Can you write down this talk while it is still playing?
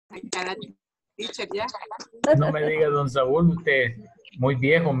cara, teacher, ya. No me diga, don Saúl, usted muy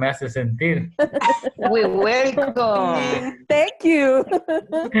viejo me hace sentir. We welcome. Thank you.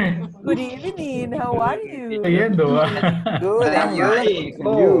 Good evening. How are you? Oyendo, va. Good, and you?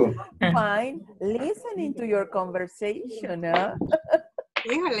 You. Fine. Listening to your conversation, huh?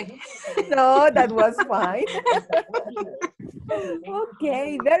 Híjole. No, that was fine.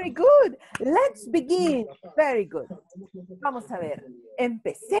 Okay, very good. Let's begin. Very good. Vamos a ver.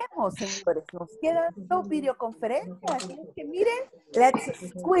 Empecemos, señores. Nos quedan 2 videoconferencias. Así que miren, let's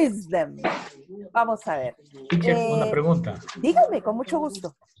squeeze them. Vamos a ver. Teacher, una pregunta. Dígame, con mucho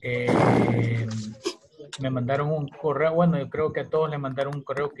gusto. Me mandaron un correo, bueno, yo creo que a todos le mandaron un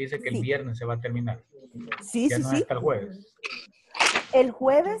correo que dice que el Sí. viernes se va a terminar. Sí, Ya sí, no es sí. hasta el jueves. El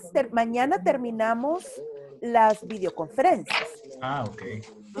jueves, mañana terminamos las videoconferencias. Ah, ok.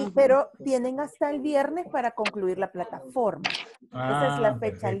 Pero tienen hasta el viernes para concluir la plataforma. Esa es la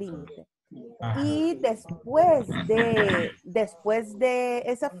fecha Perfecto. límite. Ajá. Y después de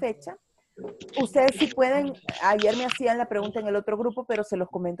esa fecha, ustedes sí pueden, ayer me hacían la pregunta en el otro grupo, pero se los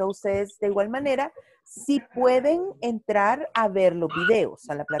comento a ustedes de igual manera, sí pueden entrar a ver los videos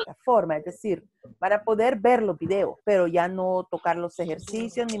a la plataforma, es decir, para poder ver los videos, pero ya no tocar los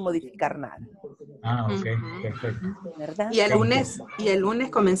ejercicios ni modificar nada. Ah, ok, perfecto. ¿Verdad? Y el lunes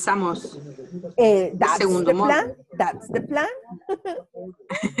comenzamos. That's segundo the modo. plan. That's the plan.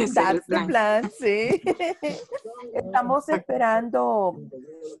 Ese es That's el the plan. plan, sí. Estamos esperando.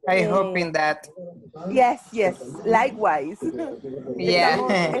 I hoping that. Yes, likewise. Yeah.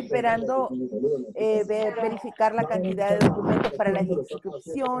 Estamos esperando verificar la cantidad de documentos para las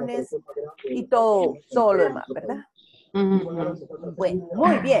inscripciones y todo lo demás, ¿verdad? Bueno,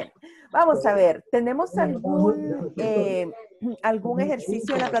 muy bien. Vamos a ver, ¿tenemos algún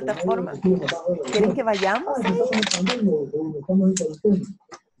ejercicio en la plataforma? ¿Quieren que vayamos ahí?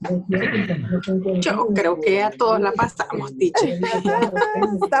 Yo creo que a todos la pasamos, teacher.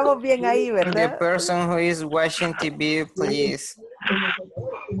 Estamos bien ahí, The ¿verdad? person who is watching TV, please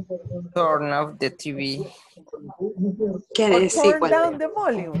turn off the TV. ¿Quiere Or decir turn down the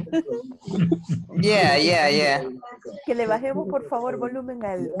volume. Yeah. Que le bajemos, por favor, volumen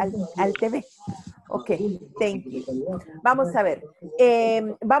al TV. Ok, thank you. Vamos a ver.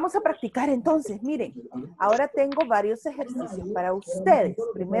 Vamos a practicar entonces. Miren, ahora tengo varios ejercicios para ustedes.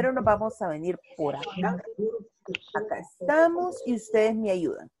 Primero nos vamos a venir por acá. Acá estamos y ustedes me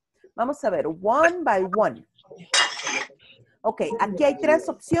ayudan. Vamos a ver, one by one. Ok, aquí hay 3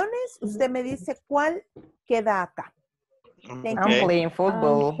 opciones. Usted me dice cuál queda acá. Thank I'm you. playing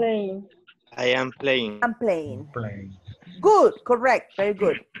football. I am playing. I'm playing. Playing. Good, correct, very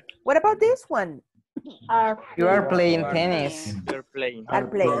good. What about this one? You are playing tennis. You're playing. Are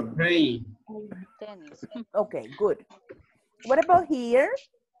playing. Okay, good. What about here?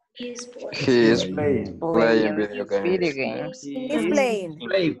 He is playing video games. He's playing.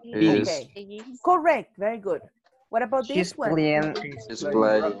 He is Okay, correct, very good. What about this She's one? playing. He's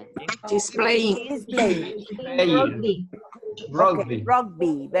playing. She's playing. He's playing. Rugby. Okay,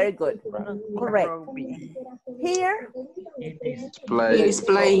 rugby, very good. Correct. Here, He Playing. is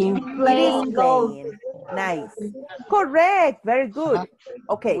playing. it is playing. Nice. Correct, very good.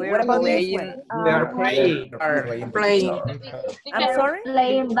 Okay, We're what about this playing. one? We are playing. Playing. I'm sorry?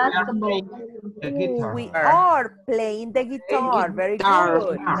 Playing basketball. Ooh, The guitar. we are playing the guitar. Very Guitar.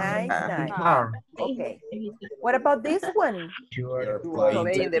 good. Nice. Guitar. Okay. What about this one? You are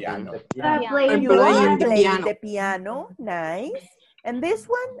Playing the piano. Playing You are Playing the playing piano. the piano. Nice. And this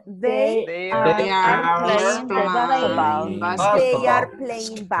one, they They They are are playing playing are basketball.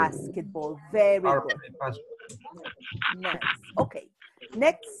 playing basketball. Very good. Nice. Okay.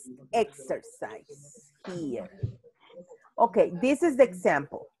 Next exercise here. Okay, this is the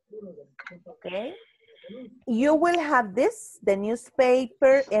example. Okay. You will have this, the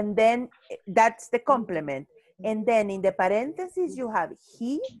newspaper, and then that's the complement. And then in the parentheses, you have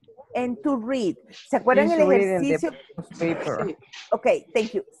he and to read. ¿Se acuerdan He's el reading the ejercicio? newspaper. Ok,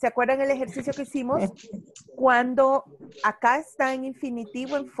 thank you. ¿Se acuerdan el ejercicio que hicimos? Cuando acá está en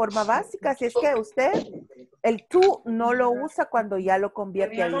infinitivo en forma básica, si es que usted el to no lo usa cuando ya lo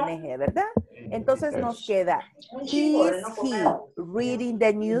convierte a ing, ¿verdad? Entonces nos queda, is he reading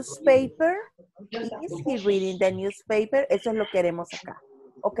the newspaper? Is he reading the newspaper? Eso es lo que queremos acá.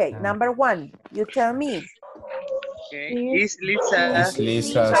 Ok, number 1, you tell me. Is Lisa Is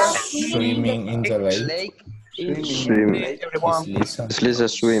Lisa swimming in the lake? Swimming. Is Lisa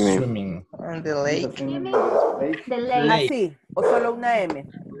swimming? Swimming. On the lake. The lake. Así, o solo una M.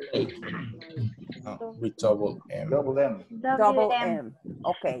 With double M. Double M.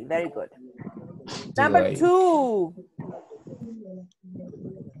 Ok, very good. The Number lake. 2.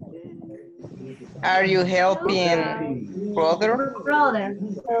 Are you helping brother? Brother.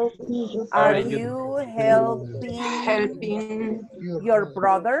 Are you helping Helping. your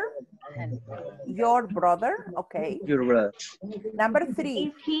brother? Your brother, okay. Your brother. Number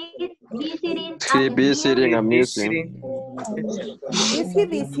 3. Is he visiting He a visiting a museum? museum. Is he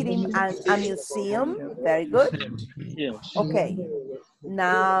visiting a museum? Very good. Yeah. Okay.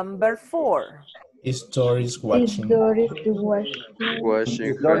 Number 4. Is Doris Is watching? Doris watching?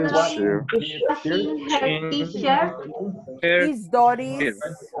 Washing her t-shirt. Washing her t-shirt? Her Is Doris shirt.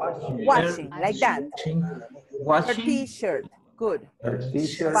 washing like that? Her Watching. t-shirt. Good.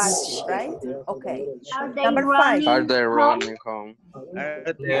 T-shirt. Washing, right? Okay. Are they Number 5. Are running they home? running home?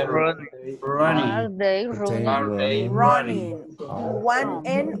 Are they running? Running. They Are they running? Running. One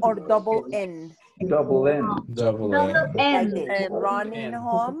N or double N? Double Double N. Like M. this. Running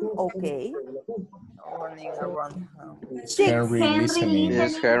home. Okay. running around. Is 6. Henry Henry listening? Is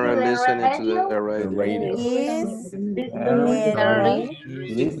listening to Henry the listening to radio? the The radio? radio. Is Henry Henry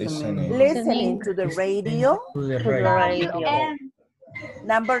Listening. listening to the radio? To the to the right. radio. And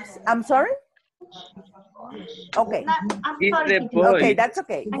Numbers, I'm sorry? Okay. I'm Is sorry, the teacher. boy Okay, that's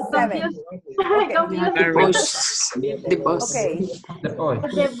okay. I'm 7. confused. Okay. Yeah, the Carry. boys. The boys. Okay. The boys.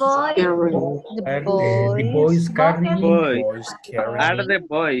 The boy Carrying. The boys carry. bucket Boy. Boys carrying. Are the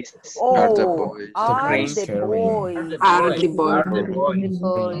boys? Are the Oh, boys? are boys the carrying. boys. Are the boys.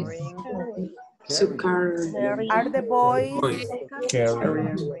 Boys To carry. Are the boys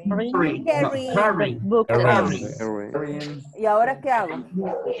Carrying. carrying? Carrying. Carrying. ¿Y ahora qué hago?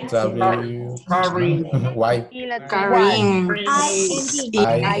 W. Carrying. Y. Carrying. ING.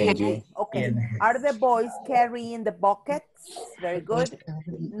 I-N-G. Okay. Are the boys carrying the buckets? Very good.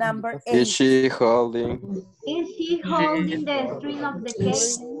 Number Is 8. she holding? Is he holding the string of the cake?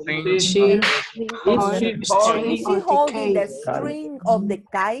 Is she Is he holding the string of the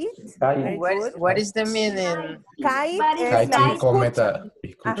kite? Very good. What is the meaning? Kite What is es la Kite kite? cometa.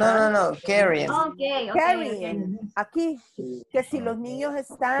 No, carrying. Okay. carrying. Aquí, que si los niños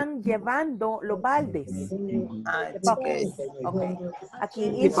están llevando los baldes. It's okay. Okay. Aquí,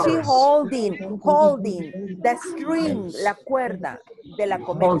 is she holding the string, la cuerda de la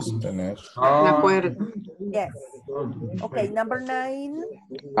cometa? la cuerda? Yes. Okay, number 9.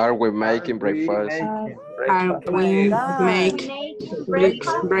 Are we making breakfast? Are we make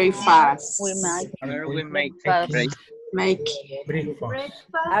breakfast? Are we making breakfast? Make Breakfast.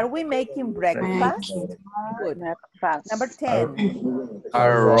 Are we making breakfast? Good. Number 10.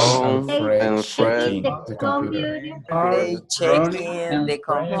 Are Ron and Fred The computer. They checking the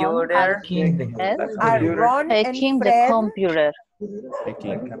computer. Are Ron and Fred computer.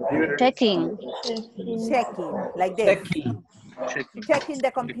 Checking. checking like this? Checking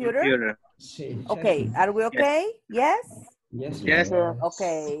the computer? Okay, are we okay? Yes? Yes.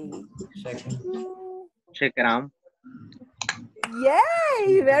 Okay. Check it out.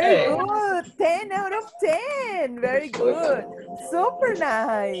 Yay, very good. 10 out of 10. Very good. Super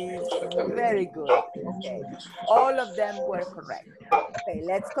nice. Very good. Okay. All of them were correct. Okay,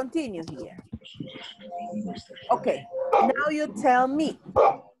 let's continue here. Okay, now you tell me,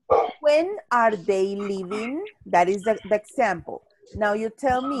 when are they leaving? That is the example. Now you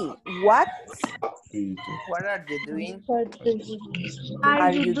tell me, what What are you doing?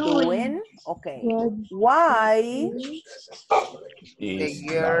 are you doing? Okay. Why Is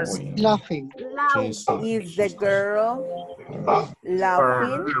girls laughing. is the girl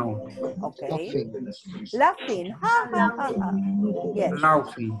laughing? Okay. Laughing. Ha, ha, ha, ha. Yes.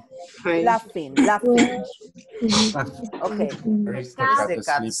 laughing. Laughing. Okay. Where is the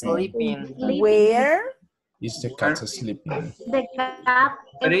cat sleeping? Where Is the cat sleeping? The cat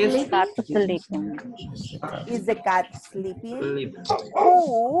is sleeping. is the cat sleeping?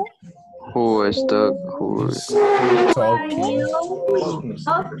 Who is the who is Talking.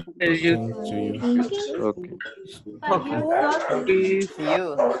 Are you To you. okay? is You.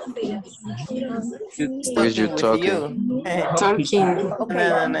 Who is you talking? Talking. Okay.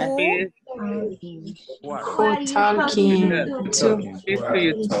 No. Who talking to? is to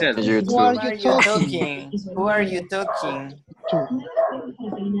you tell? You Who too. are you talking? Who are you talking?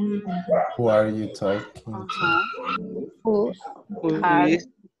 Who are you talking to? Who is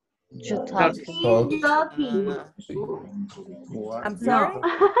talking? Talking. I'm sorry?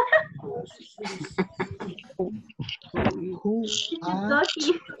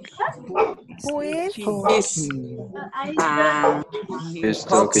 Talking. Who is? Is Is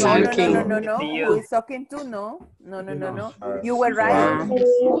talking No, you no, no, too. no, no, no. Who is talking to? No. You were right.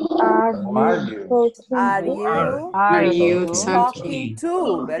 Are you talking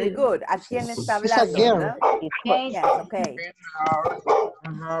to? Very good. ¿A quién está hablando? ¿Verdad? Yes, okay.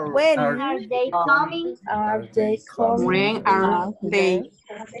 When Are they coming? Are they When are they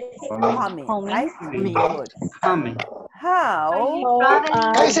coming, right? coming? Good. Are How you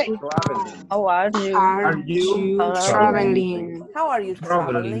traveling? how are you? Are you traveling? how are you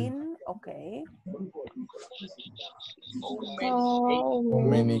traveling? Okay. How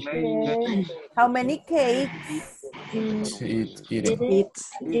many How many cakes is it eating? It's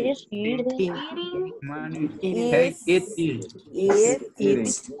Is eating. Eating? Eating. is it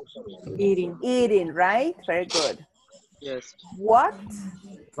It's eating. eating, right? Very good. yes. What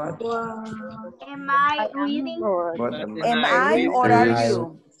Am I reading? am I or There are is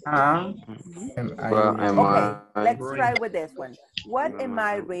you? Am I what am reading? Okay, I? let's try with this one. What am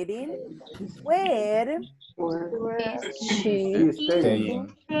I reading? Where Where Is she Staying.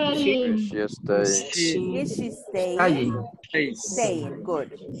 Staying. She stay. she is she staying? is. Staying,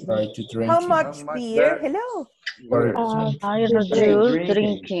 good. Are you How drinking? much beer? Hello. Or are you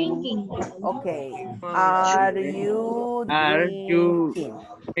drinking? Okay. Are you Are you drinking?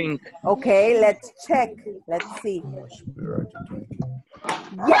 drink? Okay, let's check. Let's see. how much beer are you drinking?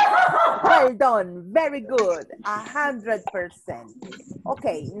 Yes, well done. Very good. 100%.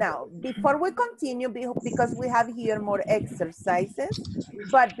 Okay, now, before we continue, because we have here more exercises,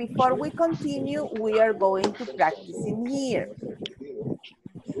 but before we continue, we are going to practice in here.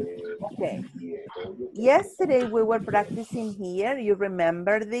 Okay. Yesterday, we were practicing here. You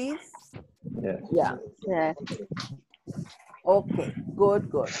remember this? Yeah. Yes. Okay, good,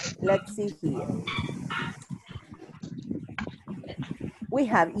 good. Let's see here. We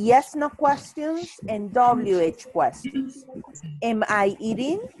have yes, no questions and WH questions. Am I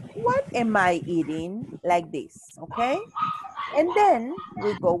eating? What am I eating? Like this, okay? And then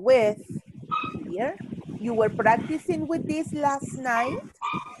we go with here. You were practicing with this last night,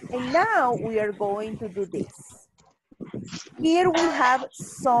 and now we are going to do this. Here we have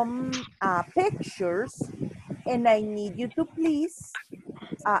some pictures, and I need you to please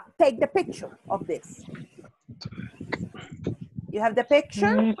take the picture of this. You have the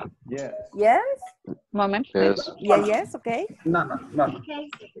picture? Yes? Moment. Yes. Yeah, yes, okay. Okay.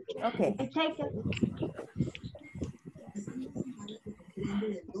 Okay. I take it.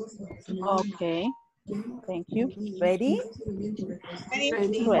 Okay. Thank you. Ready?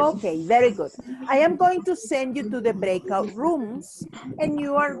 Ready? Okay, very good. I am going to send you to the breakout rooms, and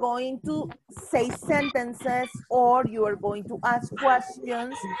you are going to say sentences or you are going to ask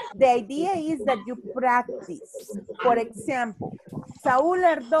questions. The idea is that you practice. For example, Saul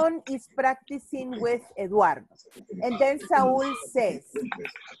Ardon is practicing with Eduardo. And then Saul says,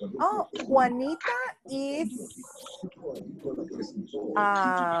 oh, Juanita is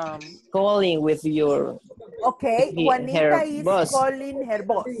Calling with your okay, Juanita her is boss. calling her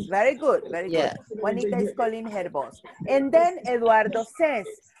boss. Very good, very Yeah. good. Juanita is calling her boss. And then Eduardo says,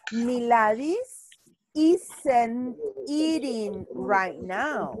 Miladis isn't eating right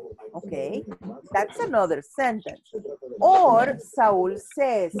now. Okay, that's another sentence. Or Saul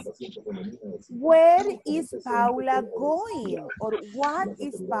says, where is Paula going? Or what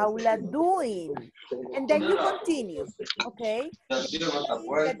is Paula doing? And then you continue, okay? The idea is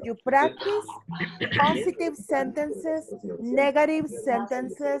that you practice positive sentences, negative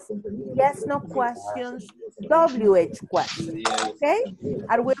sentences, yes, no questions, WH questions, okay?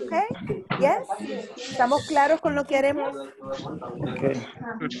 Are we okay? Yes? ¿Estamos claros con lo que haremos? Very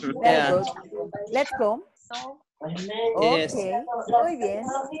Yeah. good. Let's go. Yes. Ok, muy bien.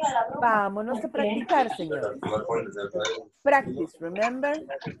 Vámonos a practicar, señores. Practice, remember?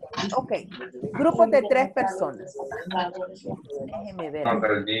 Ok, grupos de 3 personas. Déjeme ver.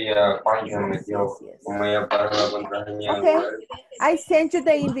 Yes, yes, yes. Okay, I sent you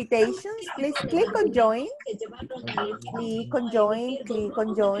the invitations. Please click on join. Click on join, click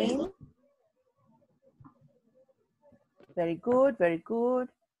on join. Very good, very good.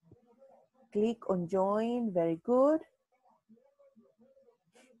 Click on join, very good.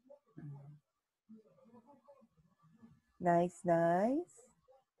 Nice, nice.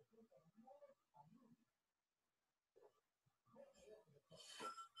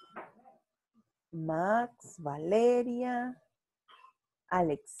 Max, Valeria,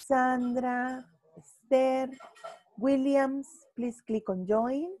 Alexandra, Esther, Williams, please click on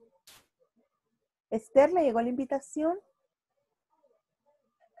join. Esther, ¿le llegó la invitación?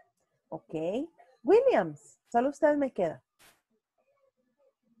 Ok. Williams, solo usted me queda.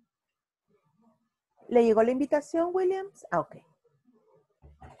 ¿Le llegó la invitación, Williams? Ah, ok.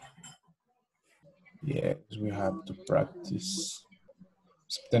 Yes, we have to practice.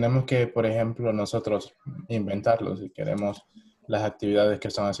 Tenemos que, por ejemplo, nosotros inventarlo si queremos las actividades que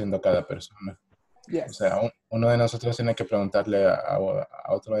están haciendo cada persona. Yes. O sea, uno de nosotros tiene que preguntarle a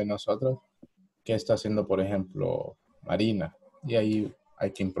otro de nosotros qué está haciendo, por ejemplo, Marina. Y ahí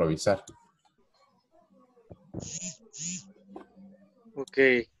hay que improvisar. Ok.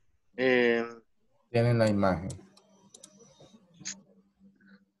 Tienen la imagen.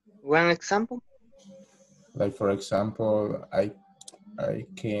 One example. Like, for example, I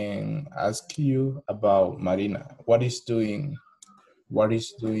can ask you about Marina. What is doing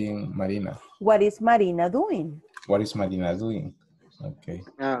Marina? What is Marina doing? What is Marina doing? Okay.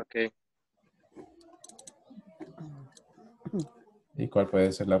 Okay. ¿Y cuál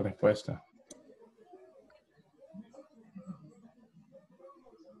puede ser la respuesta?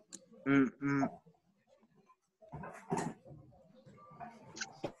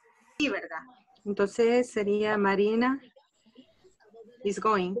 Sí, ¿verdad? Entonces sería Marina is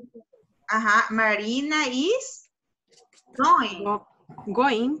going. Ajá, Marina is going.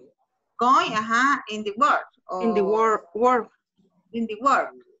 Going Going, ajá, in the work. in the work. In the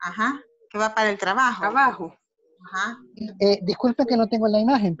work, ajá, que va para el trabajo. Abajo. Ajá. Disculpen que no tengo la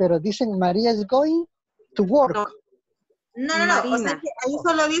imagen, pero dicen María is going to work. No, Marina. o sea que ahí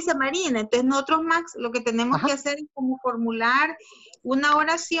solo dice Marina, entonces nosotros, Max, lo que tenemos que hacer es como formular una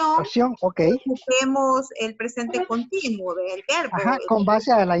oración. Ok. Ocupemos el presente continuo del verbo. Ajá, con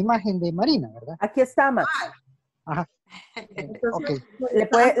base a la imagen de Marina, ¿verdad? Aquí está, Max. Ajá. Entonces,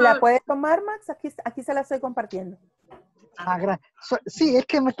 ¿La puede tomar, Max? Aquí se la estoy compartiendo. Sí, es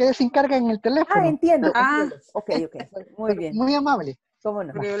que me quedé sin carga en el teléfono. Entiendo. Ok. Muy bien. Muy amable. ¿Cómo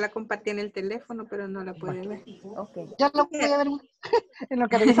no? Porque yo la compartí en el teléfono, pero no la puede ver. Okay. Ya lo voy a ver en lo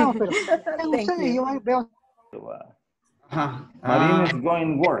que revisamos, pero yo veo. Ajá. Marina is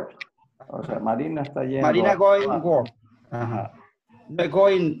going work. O sea, Marina está yendo. Marina going work. Ajá. No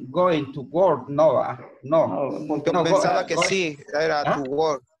going to work, no. Yo pensaba que sí, era to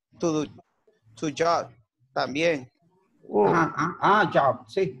work, to job, también. Job,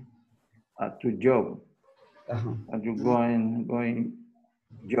 sí. To job. Ajá. Are you going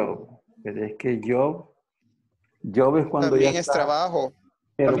job? Pero es que job es cuando también ya es está, trabajo.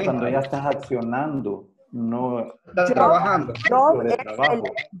 pero cuando ya estás accionando, no. Estás trabajando.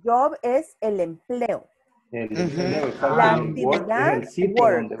 Job es el empleo. El empleo, La el work actividad, es el sitio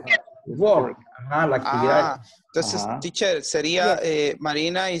donde va. Work. Ajá, la actividad. Entonces, teacher, sería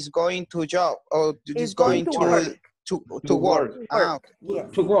Marina is going to job or is going to work. To work. Okay. Yes.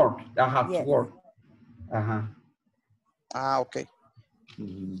 To work. Ajá, Yes. to work. Ajá. Ok.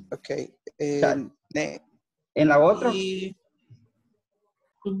 Ok. ¿En la otra? Sí,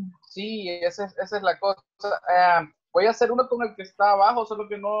 esa es la cosa. Voy a hacer uno con el que está abajo, solo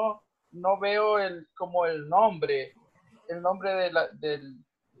que no veo como el nombre. El nombre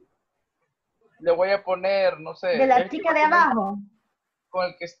le voy a poner, no sé. De la chica de abajo. Con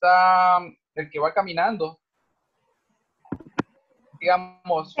el que va caminando.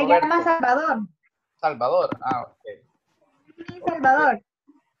 Digamos. Se Roberto. llama Salvador. Salvador, ok. Salvador.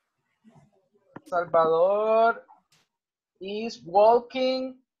 Salvador is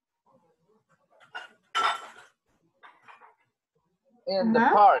walking in the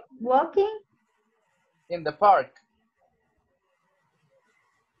park. Walking. In the park.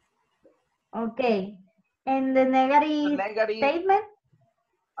 Okay. And the negative statement?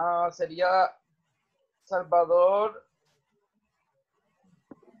 Sería Salvador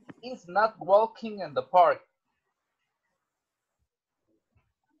is not walking in the park.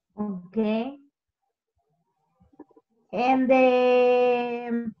 Okay. And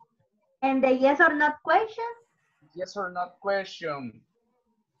the yes or not question? Yes or not question.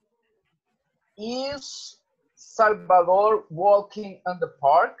 Is Salvador walking in the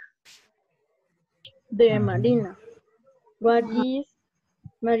park? De Marina. What is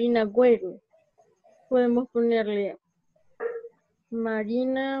Marina wearing? Podemos ponerle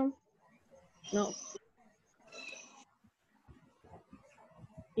Marina. No.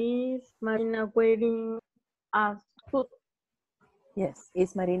 Is Marina wearing a suit? Yes.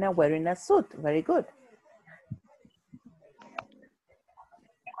 Is Marina wearing a suit? Very good.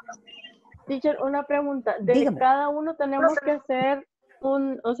 Teacher, una pregunta. De Dígame. cada uno tenemos que hacer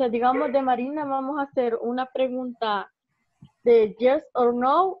o sea, digamos de Marina vamos a hacer una pregunta de yes or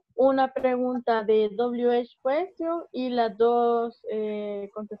no, una pregunta de WH question y las dos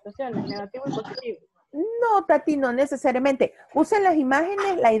contestaciones, negativo y positivo. No, Tati, no necesariamente. Usen las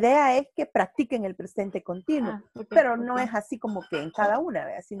imágenes, la idea es que practiquen el presente continuo, pero no es así como que en cada una,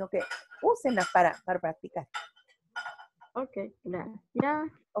 ¿verdad? Sino que úsenlas para practicar. Ok, gracias.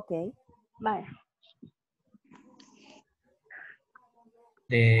 Ok. Vaya.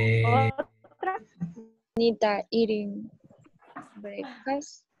 Otra. Anita eating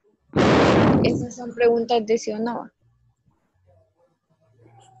breakfast. Esas son preguntas de sí o no.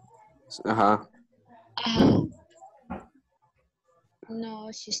 Ajá.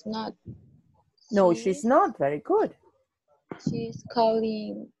 No, she's not. No, she's not. Very good. She's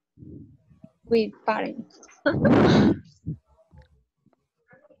calling with parents.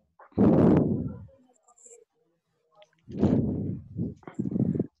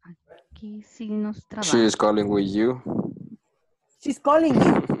 Aquí sí nos She trabaja. is calling with you. She's calling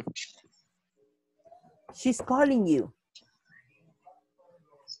you. She's calling you.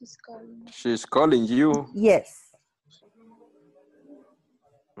 She's calling. She's calling you. Yes.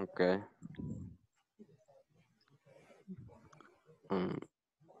 Okay.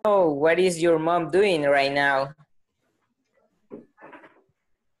 Oh, what is your mom doing right now?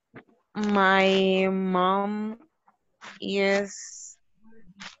 My mom is,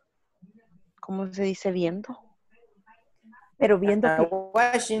 ¿cómo se dice viendo? Pero viendo qué?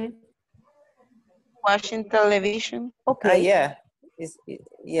 Watching. Watching television. Okay. Yeah.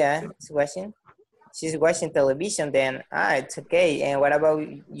 It's watching. She's watching television then. It's okay. And what about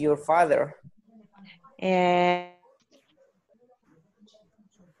your father?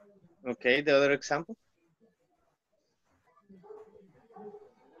 Okay, the other example.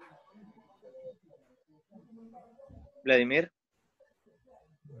 Vladimir.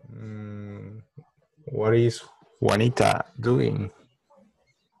 What is Juanita doing?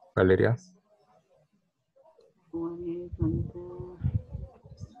 Valeria.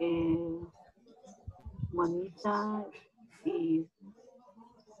 Juanita y...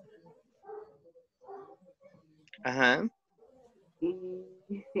 Ajá. Y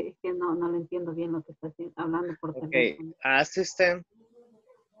es que no le entiendo bien lo que está hablando por Okay. teléfono. Assistant.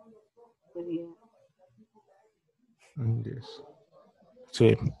 Sería... Yes.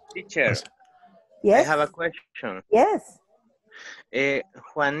 Sí. Teacher. Yes. I have a question. Yes.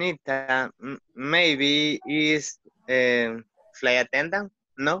 Juanita maybe is flight attendant?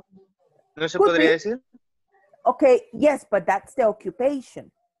 No. No se Could podría be. decir. Okay, yes, but that's the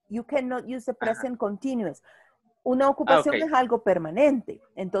occupation. You cannot use the present continuous. Una ocupación Okay. es algo permanente.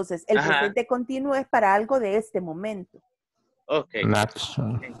 Entonces, el Ajá. presente continuo es para algo de este momento. Okay.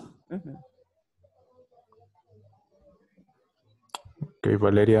 Ok,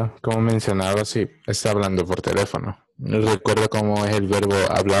 Valeria, como mencionaba, sí, está hablando por teléfono. ¿No recuerda cómo es el verbo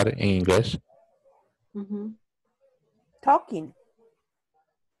hablar en inglés? Talking.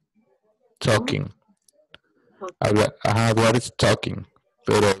 Talking. Hablar es talking.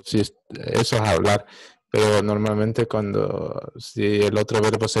 Pero sí, eso es hablar. Pero normalmente si el otro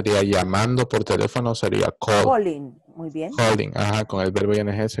verbo sería llamando por teléfono, sería call. Calling. Muy bien. Calling, con el verbo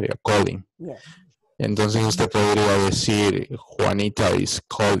ing sería calling. Yes. Entonces usted podría decir, Juanita is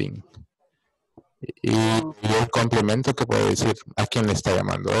calling. Y el complemento que puede decir, ¿a quién le está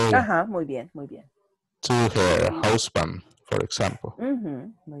llamando ella? Ajá, muy bien, muy bien. To her husband, for example.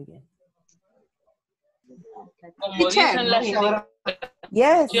 Muy bien. Teacher.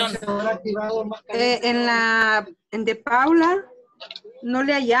 Yes. En de Paula no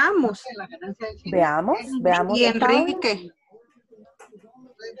le hallamos. Veamos Y a Paula. Enrique.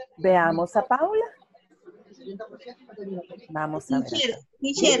 Veamos a Paula. Vamos a ver.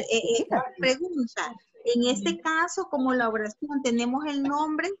 Teacher, pregunta. En este caso, como la oración, tenemos el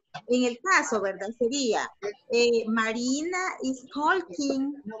nombre. En el caso, ¿verdad? Sería Marina is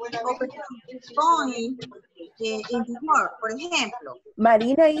talking going into work, por ejemplo.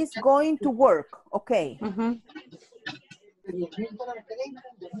 Marina is going to work. Okay.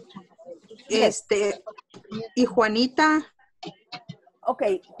 Y Juanita.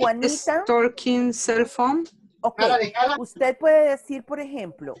 Okay, Juanita. Talking cell phone. Okay. Usted puede decir, por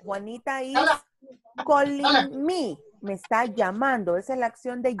ejemplo, Juanita is calling me. Me está llamando. Esa es la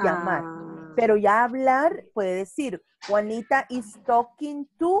acción de llamar. Pero ya hablar puede decir, Juanita is talking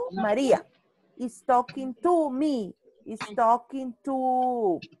to María. Is talking to me. Is talking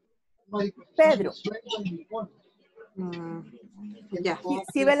to Pedro. Ya.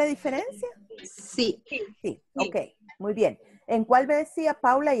 ¿Sí ve la diferencia? Sí. Sí, ok. Muy bien. ¿En cuál me decía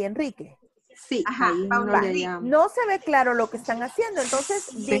Paula y Enrique? Sí, ahí no se ve claro lo que están haciendo,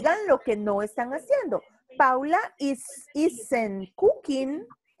 entonces digan lo que no están haciendo. Paula isn't cooking.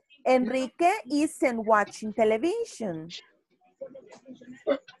 Enrique isn't watching television.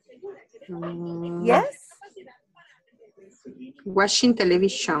 Yes? Watching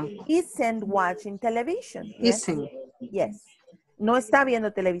television. Isn't watching television. Yes. Isn't. Yes. No está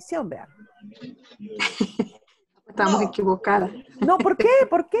viendo televisión, vean. Estamos equivocadas. No, ¿por qué?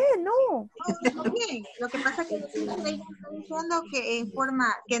 ¿Por qué? No. Está bien. Lo que pasa es que ella está diciendo que en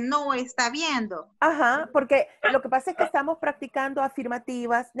forma que no está viendo. Ajá, porque lo que pasa es que estamos practicando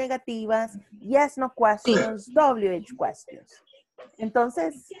afirmativas, negativas, yes, no questions, WH questions.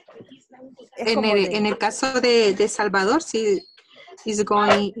 Entonces, es como en el caso de Salvador, sí, is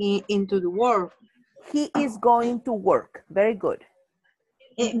going into the work. He is going to work. Very good.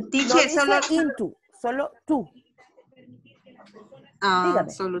 Teacher, no dice into, solo to.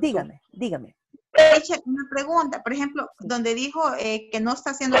 Dígame. Teacher, una pregunta. Por ejemplo, donde dijo que no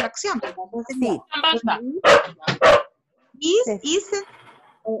está haciendo la acción. Entonces, sí. Is, isn't,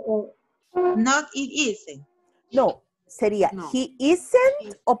 o not, it isn't. No, sería he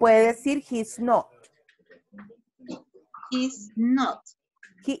isn't o puede decir he's not. He's not.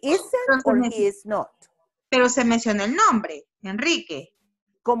 He isn't or he is not. Pero se menciona el nombre, Enrique.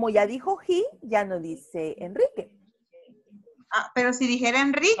 Como ya dijo he, ya no dice Enrique. Pero si dijera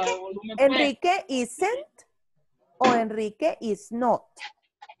Enrique. Enrique isn't o Enrique is not.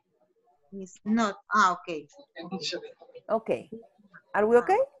 Is not. Ok. Ok. Are we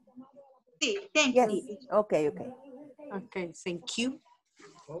okay? Sí, thank you. Okay. Okay, thank you.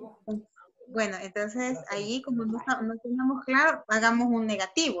 Bueno, entonces ahí como no tenemos claro, hagamos un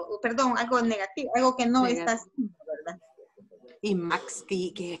negativo, perdón, algo negativo, algo que no está haciendo, ¿verdad? Y Max,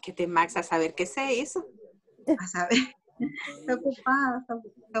 que te Max a saber qué se hizo. A saber, está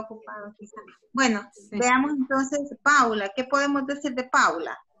ocupado quizá. Bueno, veamos entonces Paula, ¿qué podemos decir de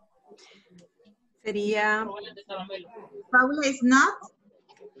Paula? Sería... Paula is not.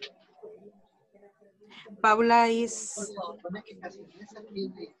 Paula is...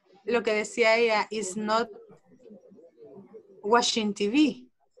 Lo que decía ella, is not watching TV.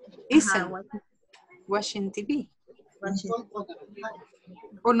 Isn't watching TV.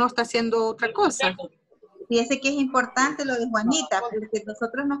 O no está haciendo otra cosa. Fíjese que es importante lo de Juanita, porque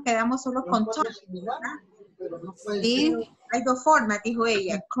nosotros nos quedamos solo con talking, ¿verdad? Sí. Hay dos formas, dijo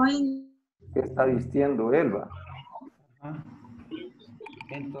ella. ¿Qué está vistiendo Elba?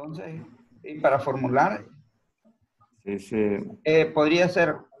 Entonces, y para formular, sí. Podría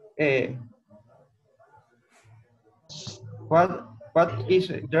ser what is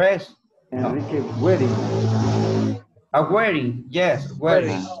a dress? Enrique, wearing. A wearing, yes,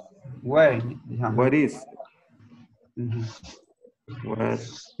 wearing. Wearing. What is? What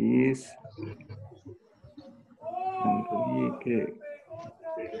is Enrique?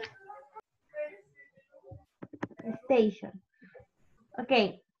 Station.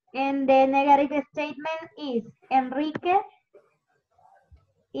 Okay. And the negative statement is Enrique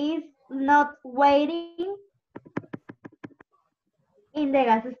is not waiting in the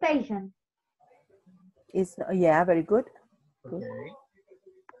gas station. Yeah, very good.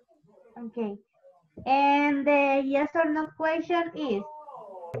 Okay. And the yes or no question is.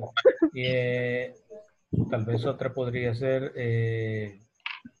 Tal vez otra podría ser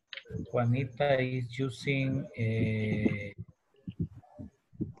Juanita is using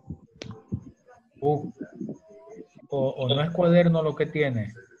book. O no es cuaderno lo que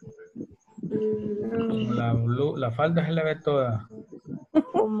tiene. La falda se la ve toda.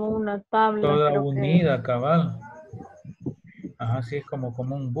 Como una tabla. Toda unida, cabal. Ajá, sí, es como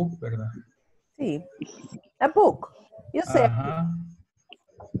un book, ¿verdad? Sí. A book. Yo sé. Ajá.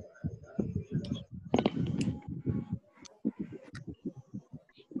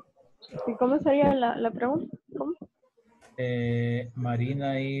 ¿Y cómo sería la pregunta? ¿Cómo?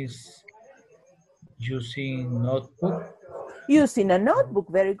 Marina is using notebook. Using a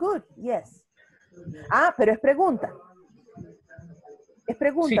notebook, very good, yes. Pero es pregunta. Es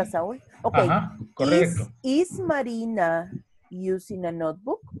pregunta, sí. Saúl. Ok. Ajá, correcto. Is Marina using a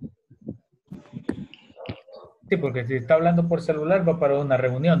notebook? Sí, porque si está hablando por celular va para una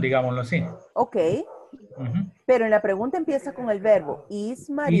reunión, digámoslo así. Ok. Pero en la pregunta empieza con el verbo. Is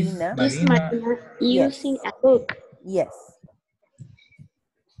Marina using a book? Yes.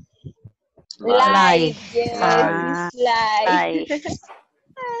 Live. Yes. Live.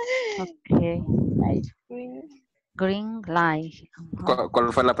 Okay. Green light.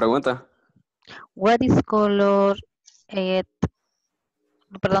 ¿Cuál fue la pregunta? What is color?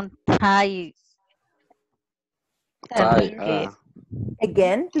 Perdón, tie.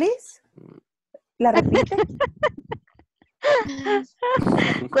 Again, please. ¿La repite?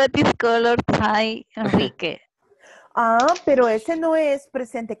 What is color tie, Enrique? Pero ese no es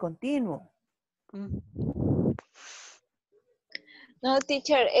presente continuo. No,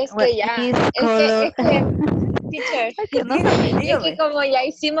 teacher, es que ya, es que, teacher, dígame. Es que como ya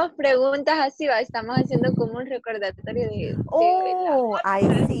hicimos preguntas así, estamos haciendo como un recordatorio de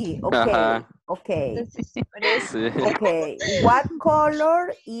I see, Okay. Sí. Okay. What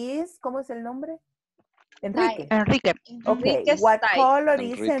color is, ¿cómo es el nombre? Enrique. Enrique. Okay. Enrique's What tie. color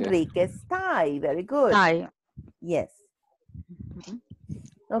is Enrique. Enrique's tie? Very good. Tie. Yes.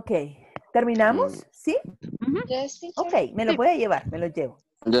 Okay. ¿Terminamos? ¿Sí? Yes, teacher. Okay. Me lo voy a llevar. Me lo llevo.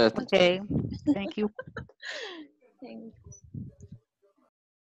 Yes. Okay. Thank you.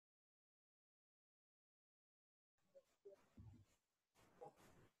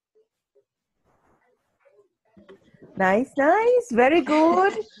 Nice, nice. Very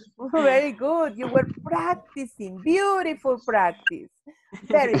good. Very good. You were practicing. Beautiful practice.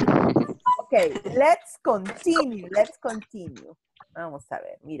 Very good. Okay, let's continue. Let's continue. Vamos a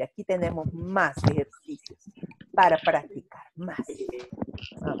ver. Mira, aquí tenemos más ejercicios para practicar. Más.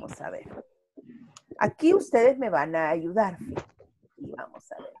 Vamos a ver. Aquí ustedes me van a ayudar. Y vamos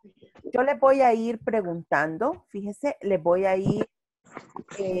a ver. Yo les voy a ir preguntando. Fíjese, les voy a ir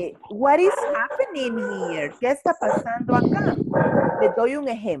what is happening here? ¿Qué está pasando acá? Les doy un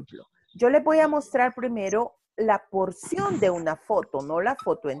ejemplo. Yo les voy a mostrar primero la porción de una foto, no la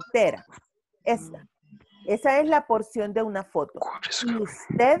foto entera. Esta. Esa es la porción de una foto. Y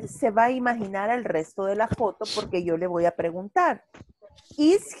usted se va a imaginar el resto de la foto porque yo le voy a preguntar.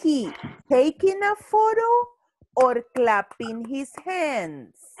 Is he taking a photo or clapping his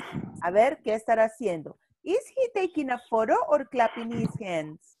hands? A ver, ¿qué estará haciendo? Is he taking a photo or clapping his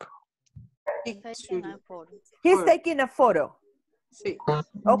hands? He's taking a photo. Sí.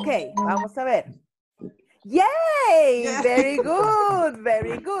 Ok, vamos a ver. ¡Yay! Very good,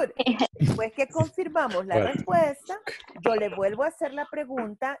 very good. Después que confirmamos la respuesta, yo le vuelvo a hacer la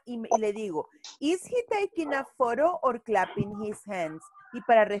pregunta y le digo, ¿is he taking a photo or clapping his hands? Y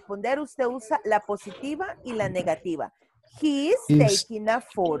para responder usted usa la positiva y la negativa. He is taking a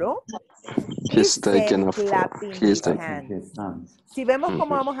photo. He's taking a photo. Clapping his hands. Si vemos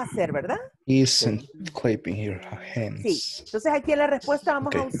cómo vamos a hacer, ¿verdad? Isn't clapping her hands. Sí. Entonces aquí en la respuesta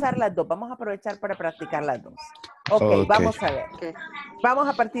vamos a usar las dos. Vamos a aprovechar para practicar las dos. Ok, Okay. vamos a ver. Vamos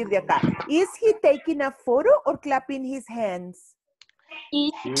a partir de acá. Is he taking a photo or clapping his hands?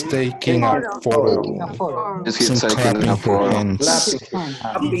 He's taking a photo. Is he taking a photo?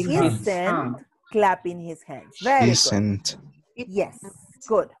 He isn't clapping his hands. Very good. Isn't. Yes,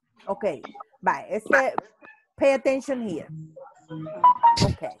 good. Okay, bye. Pay attention here.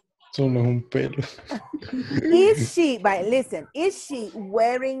 Okay. Solo un pelo. Is she, bye, listen, is she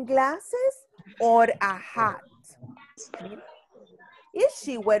wearing glasses or a hat? Is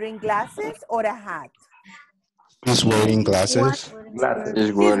she wearing glasses or a hat? He's wearing glasses.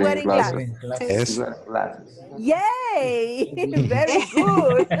 He's wearing glasses. Yes. Yay! Very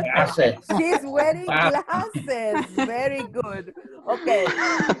good. Glasses. She's wearing glasses. Very good. Okay.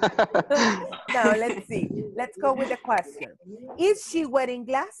 Now let's see. Let's go with the question. Is she wearing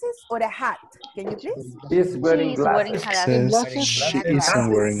glasses or a hat? Can you please? She's wearing glasses. Says she isn't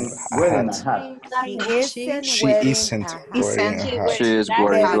wearing a hat. She isn't wearing a hat. She is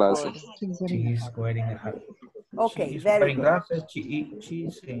wearing glasses. She's wearing a hat. Okay, She's very wearing good. glasses. She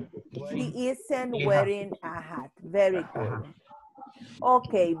isn't a wearing a hat. Very good.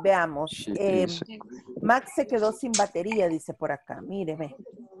 Ok, veamos. Max se quedó sin batería, dice por acá. Míreme.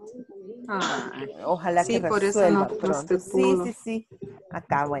 Ojalá sí, que por eso resuelva no pronto. se pudo. Sí.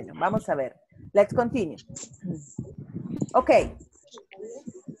 Acá, bueno, vamos a ver. Let's continue. Ok.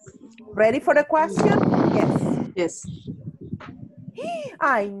 Ready for the question? Yes. Yes.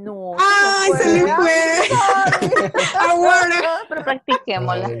 Ay, no. ¡Ay, se le fue! Ahora. Pero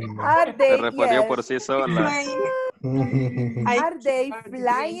practiquémosla. Se respondió por sí sola. Are they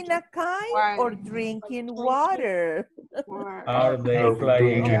flying a kite or drinking water? Are they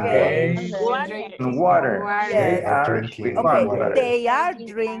flying a Water. Yes. They are drinking Okay, water. they are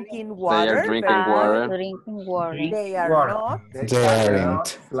drinking water. They are drinking water. Drinking water. They are not They aren't.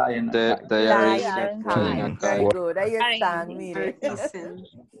 Flying They flying are a flying a kite. Very kite. good. Ahí están, mire.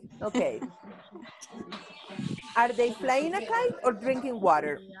 Okay. Are they flying a kite or drinking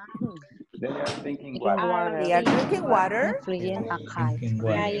water? They are drinking water. They are drinking water. Flying a kite.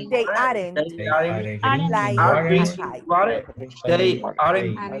 They aren't flying a kite. They aren't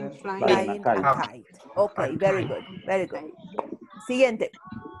Flying a kite. Okay, very good. Very good. Siguiente.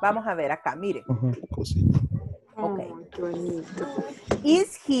 Vamos a ver acá, mire. Okay.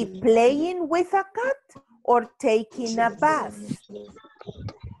 Is he playing with a cat or taking a bath?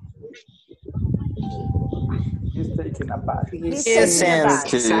 He's taking a bath. He's taking a bath.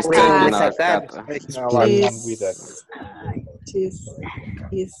 He's taking a cat. He's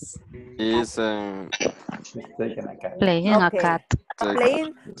taking a cat. Playing a cat.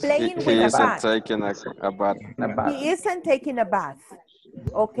 Playing He with a isn't cat. taking a bath. He isn't taking a bath.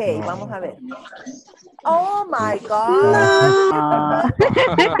 Ok, vamos a ver. Oh my God.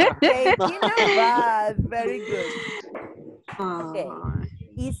 Taking a bath. Very good. Okay.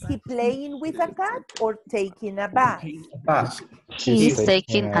 Is he playing with a cat or taking a bath? He's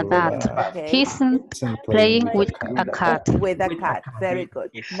taking a bath. Okay. He isn't playing with a cat. With a cat. Very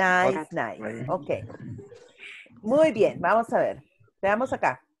good. Nice, nice. Okay. Muy bien. Vamos a ver. Veamos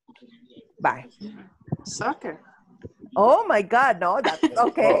acá. Bye. Soccer. Oh my God, no, that's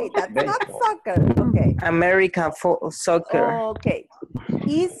okay. That's not soccer. Okay. American soccer. Okay.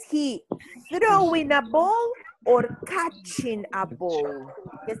 Is he throwing a ball or catching a ball?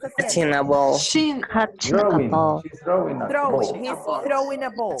 ¿Qué está Catching haciendo? a ball. Catching a ball. Throwing. He's throwing a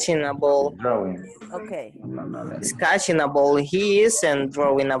ball. Catching a ball. Okay. He's catching a ball. He isn't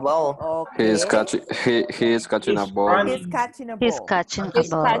throwing a ball. Okay. He is catching a ball. He's catching a ball. He's catching a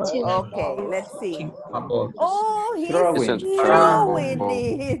ball. Okay, let's see. Ball. Oh, he's Throwing. throwing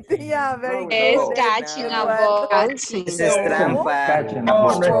it. Yeah, very good. Es catching a ball. Esa es trampa.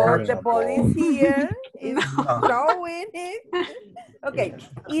 No, the ball is here. He's throwing it. Okay,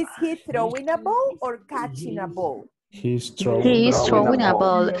 is he throwing a ball or catching a ball? He's throwing. He is throwing a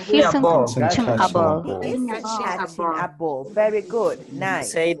ball. He isn't catching a ball. He is catching a ball. Very good.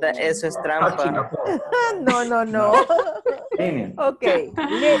 Nice. Say that eso es trampa. No, no, no. Okay,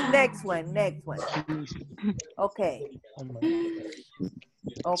 next one, next one. Okay. Okay.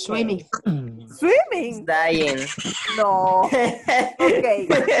 Swimming. Swimming? Dying. No. Okay.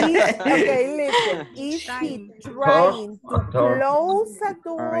 Okay, listen. Is he trying to close a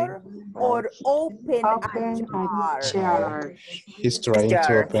door or open a jar? He's trying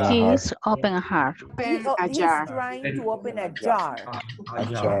to open a heart. He's open a heart. He's trying to open a jar. A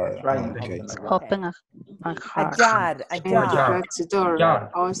jar. Okay. Open a A heart. jar. A jar. Jar.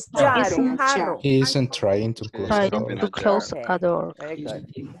 Jar. Un jarro. He isn't trying to close the Trying door. to close a door. Very good.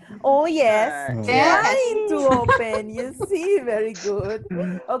 Oh, yes. Trying to open. You see, very good.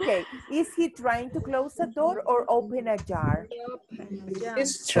 Okay. Is he trying to close a door or open a jar?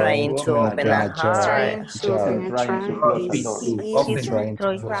 He's trying to open a heart. He's trying to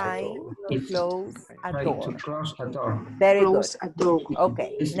close a door. Very good.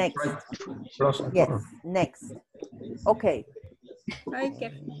 Okay, next. Yes, next. Okay.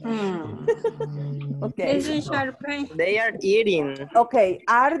 Okay. They are eating. Okay,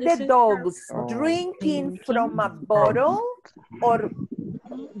 are the dogs drinking from a bottle or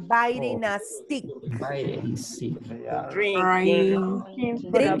biting a stick? Drinking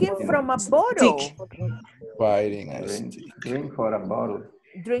from a bottle. Biting a stick. Drink for a bottle.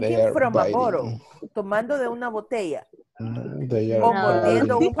 Drinking from a bottle. Tomando de una botella. No, they O are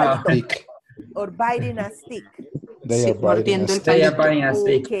mordiendo un palito. stick. Or biting a stick. They are biting a stick. They are biting a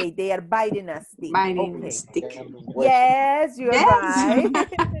stick. Okay, they are biting a stick. Biting Okay. a stick. Yes, you're right.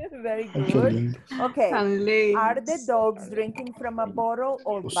 Very Okay, good. lindo. Okay. Tan lindo. Are the dogs drinking from a bottle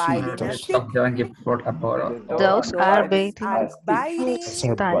or biting a stick? Dogs are biting Dogs are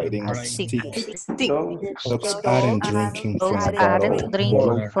biting a stick. Dogs aren't drinking from a bottle.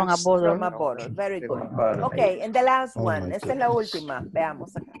 drinking from a bottle. From a bottle. Very good. Okay, and the last Oh one. my Esta es la última.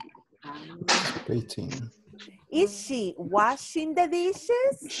 Veamos acá. Waiting. Is she washing the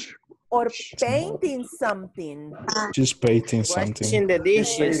dishes or painting something? She's painting something. Washing the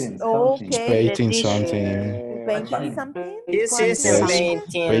dishes. She's Okay. painting something. Painting something? This is Yes.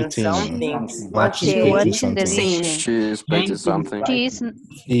 painting Painting. something. She's Okay. painting Watching the something. dishes. She's painting something. She isn't.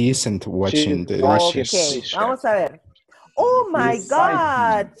 He isn't watching the Okay, dishes. vamos a ver. Oh my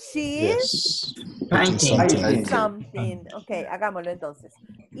God, she is Yes. Painting painting something. something. Okay, hagámoslo entonces.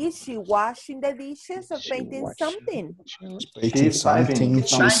 Is she washing the dishes or painting something? Painting something.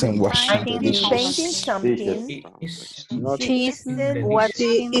 She isn't washing the She's painting dishes. something. She isn't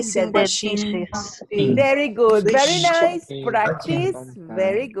watching the dishes. Very good. Very nice practice.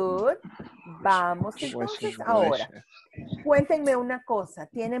 Very good. Vamos entonces ahora. Cuéntenme una cosa.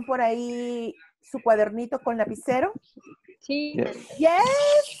 ¿Tienen por ahí su cuadernito con lapicero? Sí.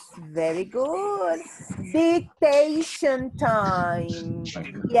 Yes, very good. Dictation time.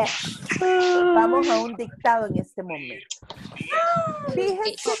 Yes. Vamos a un dictado en este momento.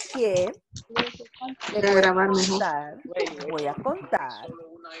 Fíjense que voy a contar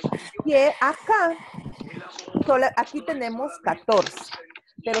que acá, aquí tenemos 14,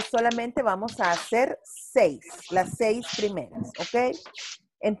 pero solamente vamos a hacer 6, las 6 primeras, ¿ok?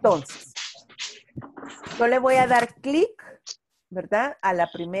 Entonces, yo le voy a dar clic, ¿verdad? A la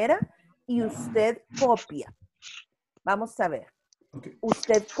primera y usted copia. Vamos a ver.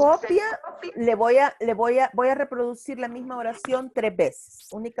 Usted copia, voy a reproducir la misma oración 3 veces,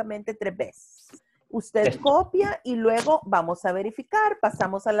 únicamente 3 veces. Usted copia y luego vamos a verificar,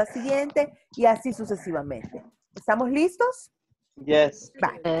 pasamos a la siguiente y así sucesivamente. ¿Estamos listos? Yes.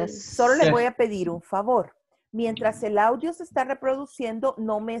 Vale. Solo le voy a pedir un favor. Mientras el audio se está reproduciendo,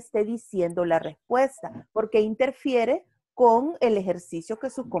 no me esté diciendo la respuesta, porque interfiere con el ejercicio que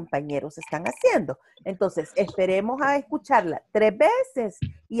sus compañeros están haciendo. Entonces, esperemos a escucharla 3 veces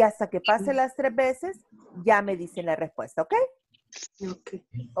y hasta que pase las 3 veces, ya me dicen la respuesta, ¿ok?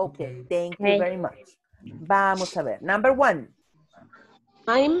 Ok, thank you very much. Vamos a ver. Number 1.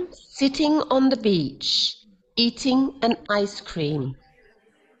 I'm sitting on the beach, eating an ice cream.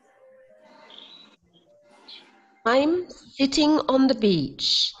 I'm sitting on the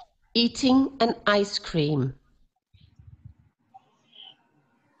beach, eating an ice cream.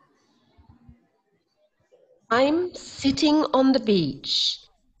 I'm sitting on the beach,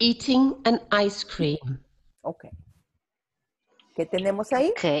 eating an ice cream. Ok. ¿Qué tenemos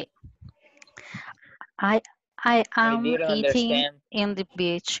ahí? Okay. I am didn't eating understand. in the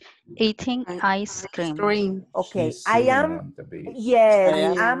beach, eating ice cream. Okay, She's I sitting am, on the beach.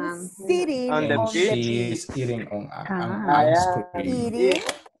 yes, I'm sitting On the on the And beach. beach. she's eating on an Ah. ice cream. Eating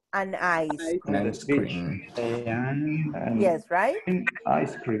an ice An cream. ice cream. And Yes, right?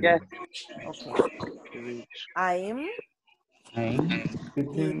 ice cream. Yes. Okay. I'm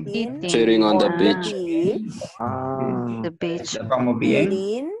Sitting Sitting on the on beach. the beach, The beach. Vamos bien.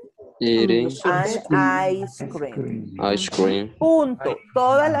 eating Eating an ice cream. ice cream. Punto.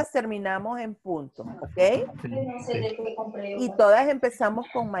 Todas las terminamos en punto, ¿ok? Y todas empezamos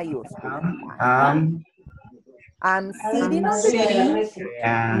con mayúsculas. I'm sitting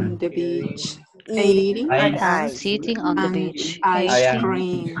on the beach, eating an I'm ice sitting on the beach, I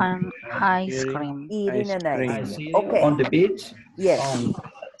eating an ice cream. Eating an ice I'm cream. sitting Okay. on the beach. Yes.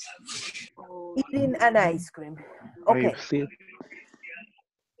 Eating an ice cream. Okay.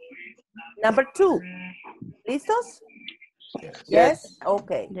 Number 2. ¿Listos? Yes?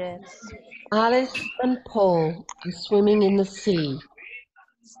 Okay. Yes. Alice and Paul are swimming in the sea.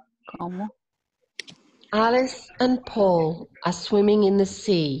 ¿Cómo? Alice and Paul are swimming in the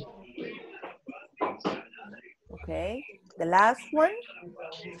sea. Okay. The last one.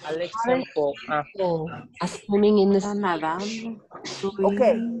 Alex and Paul. Paul are swimming in the sea. Nadando.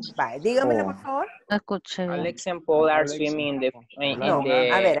 Okay. Bye. Dígamelo, por favor. No escuché bien. Alex and Paul are swimming in the No.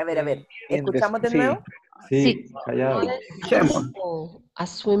 A ver. ¿Escuchamos de nuevo? Sí, callado. Alice and Paul are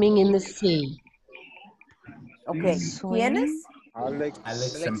swimming in the sea. Okay. ¿Quiénes? Alex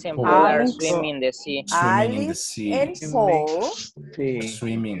and and Paul Paul are swimming in the sea. swimming in the Alice sea. and Paul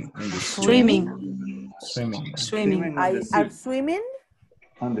Swimming in the sea. Swimming. Swimming. are swimming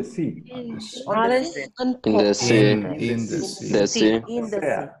On the sea. on the Alice sea. and In Paul the sea. In the sea. The sea. In the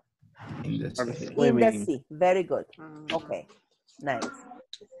sea. In the sea. In the sea. Very good. Okay. Nice.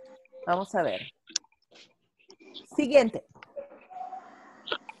 Vamos a ver. Siguiente.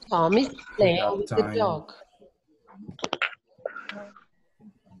 Tom is playing with the dog.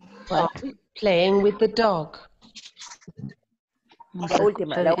 Tom is playing with the dog. No La se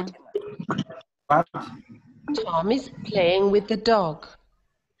última, escucha la bien. última. Tom is playing with the dog.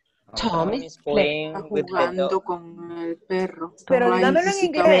 Tom is playing. Está jugando con el perro. Pero dígamelo en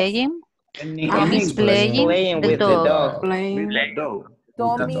inglés. Playing. In He's playing Playing the with the dog. dog. Playing.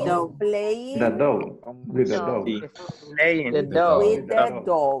 Tommy is playing The dog. With the dog. Playing. The dog. with the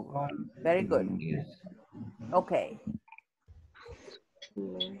dog. Very good. Okay.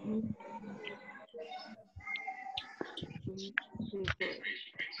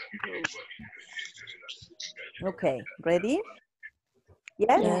 Okay, ready?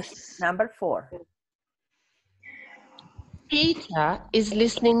 Yes? Yes. Number 4. Peter is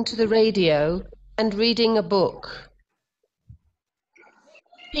listening to the radio and reading a book.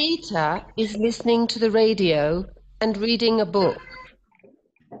 Peter is listening to the radio and reading a book.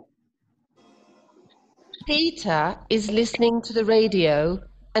 Peter is listening to the radio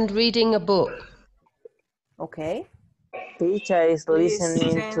and reading a book. Okay. Peter is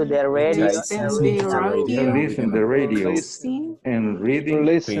listening to the radio and reading a book. Listen the radio and reading.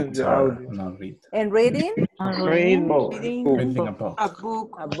 Not read. And reading? Reading a book. A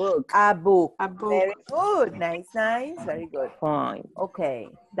book. A book. Very good. Nice. Very good. Fine. Okay.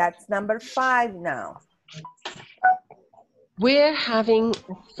 That's number 5 now. We're having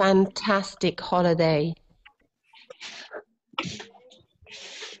a fantastic holiday.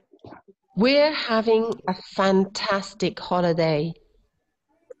 We're having a fantastic holiday.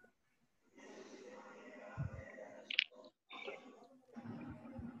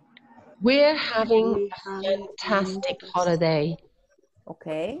 We're having a fantastic holiday.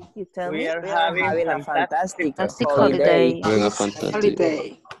 Okay, you tell We me. are having a fantastic holiday. Having a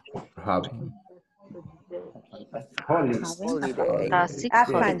fantastic. Having Holiday. Fantastic A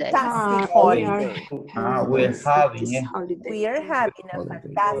holiday. fantastic We are holiday. We're having this it. holiday. We are having a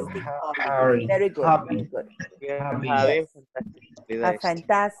fantastic holiday. Very good, very good. We are Having having Yes. fantastic A holidays.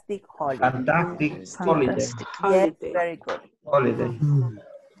 fantastic holiday. fantastic holiday. Fantastic Yes, holiday. very good. Holiday.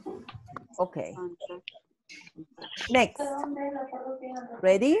 Okay. Next.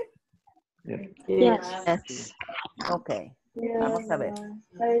 Ready? Yes. Yes. Okay. Vamos a ver.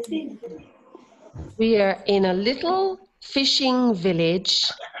 We are in a little fishing village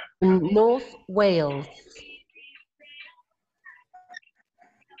in North Wales.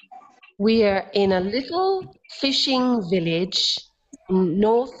 We are in a little fishing village in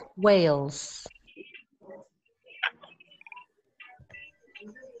North Wales.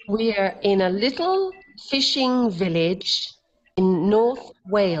 We are in a little fishing village in North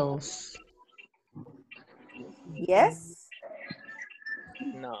Wales. Yes?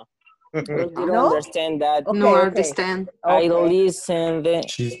 No. Well, you don't No? understand that. Okay, No okay. understand. I Okay. listened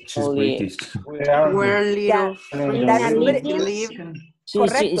She's only. British. We're little That's free pretty- to live.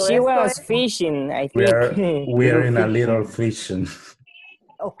 Correcto, She esto was es- fishing, I We are think. in a little fishing.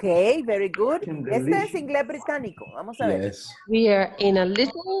 Ok, very good. Este es inglés británico. Vamos a ver. Yes. We are in a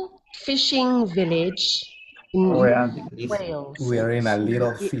little fishing village in Wales. We are in a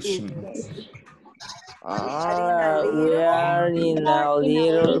little fishing. We are in a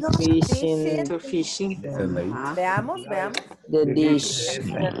little fishing. Fishing. The lake. Veamos, veamos. The dish.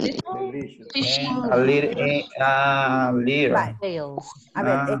 In a little fishing A little. Vale. Wales. A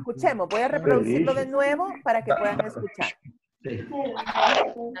ver, escuchemos. Voy a reproducirlo de nuevo para que puedan escuchar.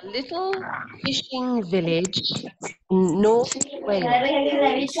 A little fishing village in North Wales.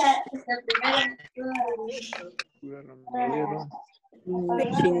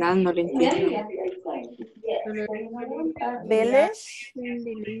 Final no lo entiendo. Village,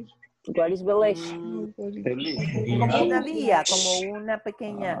 What is village? como una vía, como una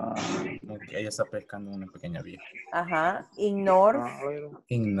pequeña. Ok, ella está pescando una pequeña vía. Ajá. In North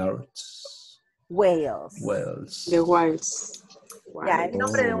In North Wales. Wales. The Wilds. Ya, el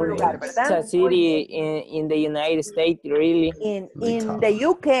nombre de un lugar, It's a ¿verdad? city in the United States, really. In the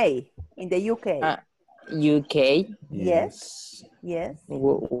UK. In the UK. UK? Yes. Yes.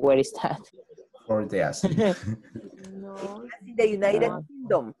 Where is that? For the Asia. In the United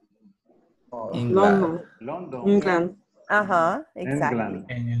Kingdom. England. England. Ajá, exacto.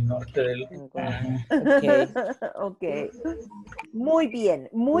 En el norte del... Okay. Ok. Muy bien,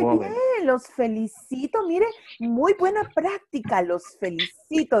 muy bien. Los felicito. Mire, muy buena práctica. Los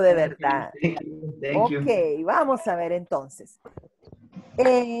felicito de verdad. Ok, vamos a ver entonces.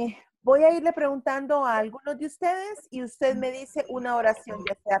 Voy a irle preguntando a algunos de ustedes y usted me dice una oración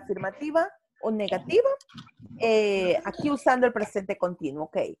ya sea afirmativa o negativa. Aquí usando el presente continuo.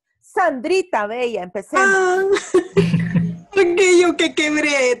 Ok. Sandrita, bella, empecemos. Ok, yo que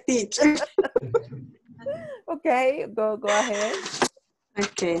quebré, teacher. Ok, go ahead.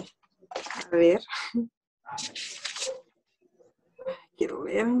 Ok, a ver. Quiero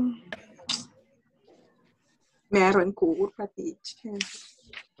ver. Me agarro en curva, teacher.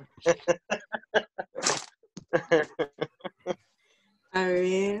 A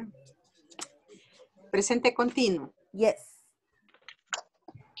ver. Presente continuo. Yes.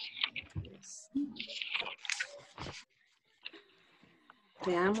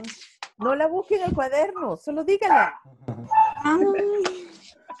 Veamos. No la busque en el cuaderno, solo dígala.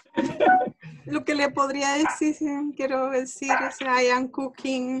 Lo que le podría decir, quiero decir, es I am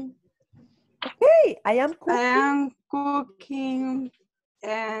cooking. Okay, I am cooking. I am cooking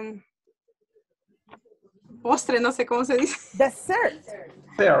and postre, no sé cómo se dice. Dessert.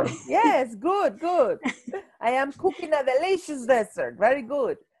 Yes, good, good. I am cooking a delicious dessert. Very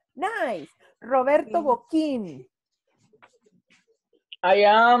good. Nice. Roberto Boquín. I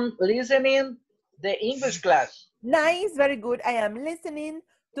am listening the English class. Nice, very good. I am listening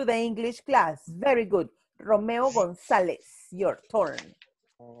to the English class. Very good. Romeo González, your turn.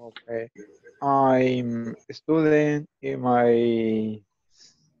 Okay. I'm a student in my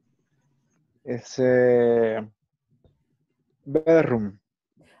bedroom.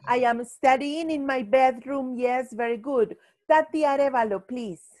 I am studying in my bedroom. Yes, very good. Tati Arevalo,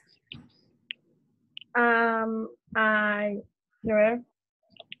 please.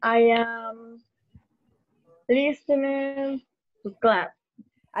 I am listening to class.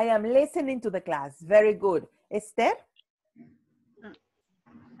 I am listening to the class. Very good. Esther?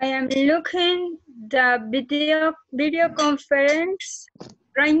 I am looking the video conference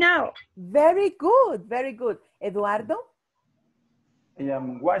right now. Very good, very good. Eduardo? I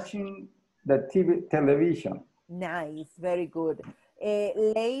am watching the television. Nice, very good.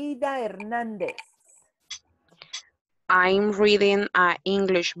 Leida Hernández. I'm reading an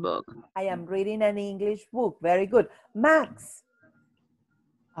English book. I am reading an English book. Very good. Max.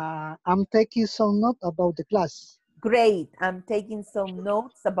 I'm taking some note about the class. Great. I'm taking some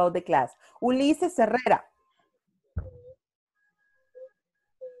notes about the class. Ulises Herrera.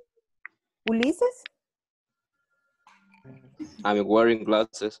 Ulises? I'm wearing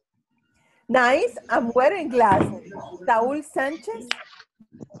glasses. Nice. I'm wearing glasses. Saúl Sánchez.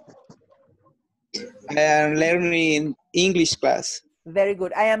 I am learning English class. Very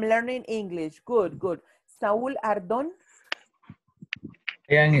good. I am learning English. Good, good. Saúl Ardón.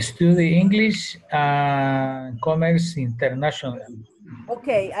 I am studying English and Commerce International.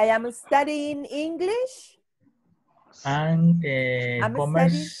 Okay, I am studying English. And I'm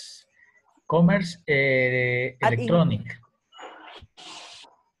commerce electronic.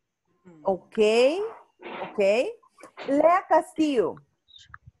 Okay, okay. Lea Castillo.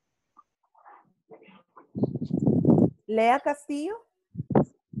 Lea Castillo.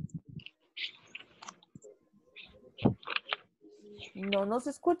 No nos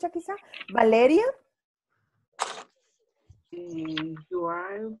escucha quizá. Valeria. You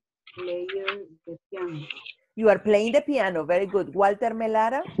are playing the piano. You are playing the piano. Very good. Walter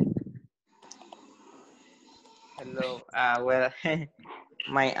Melara. Hello. Well,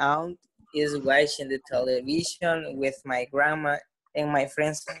 my aunt is watching the television with my grandma and my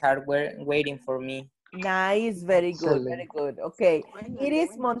friends are waiting for me. Nice. Very good. Very good. Okay.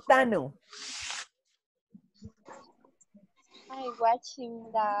 Iris Montano. I'm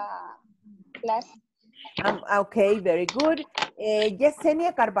watching the class. Okay. Very good.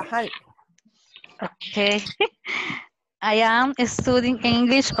 Yesenia Carvajal. Okay. I am studying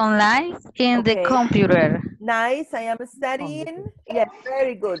English online in the computer. Nice. I am studying. Yes,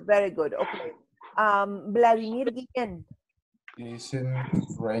 very good. Very good. Okay. Vladimir Guillen.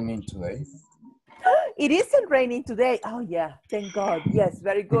 Isn't raining today? It isn't raining today. Oh, yeah. Thank God. Yes,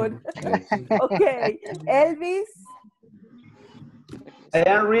 very good. Okay. Elvis. I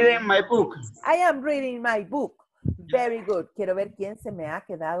am reading my book. I am reading my book. Very good. Quiero ver quién se me ha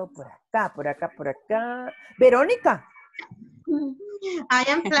quedado por acá, por acá, por acá. Verónica. I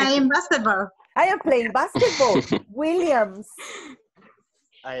am playing basketball. I am playing basketball. Williams.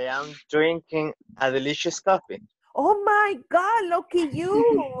 I am drinking a delicious coffee. Oh my God, lucky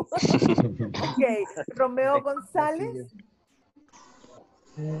you. Okay, Romeo González.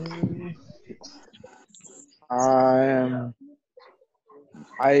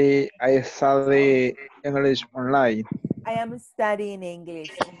 I study English online. I am studying English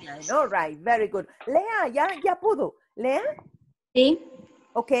online. All right, very good. Lea, ya pudo. Lea? Sí.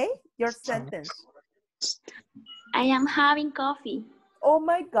 Okay, your sentence. I am having coffee. Oh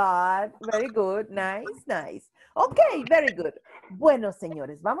my God, very good. Nice, nice. Okay, very good. Bueno,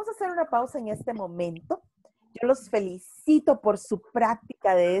 señores, vamos a hacer una pausa en este momento. Yo los felicito por su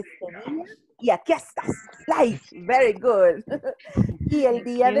práctica de este día. Y aquí estás. Like, very good. Y el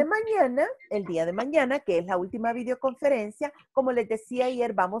día de mañana, que es la última videoconferencia, como les decía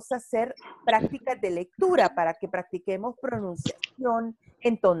ayer, vamos a hacer prácticas de lectura para que practiquemos pronunciación,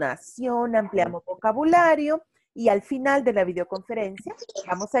 entonación, ampliamos vocabulario. Y al final de la videoconferencia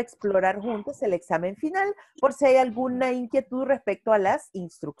vamos a explorar juntos el examen final por si hay alguna inquietud respecto a las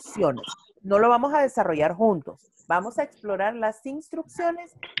instrucciones. No lo vamos a desarrollar juntos. Vamos a explorar las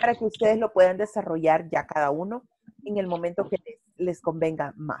instrucciones para que ustedes lo puedan desarrollar ya cada uno en el momento que les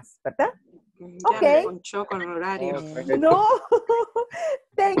convenga más, ¿verdad? Ya me ponchó con horario. No.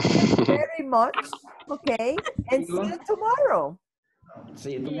 Thank you very much. Okay. And see you tomorrow.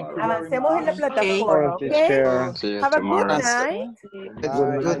 See you tomorrow. Avancemos en la plataforma, okay? See you Have a tomorrow. good night.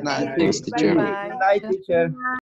 Good night. Thanks, teacher. Bye-bye. Good night, teacher.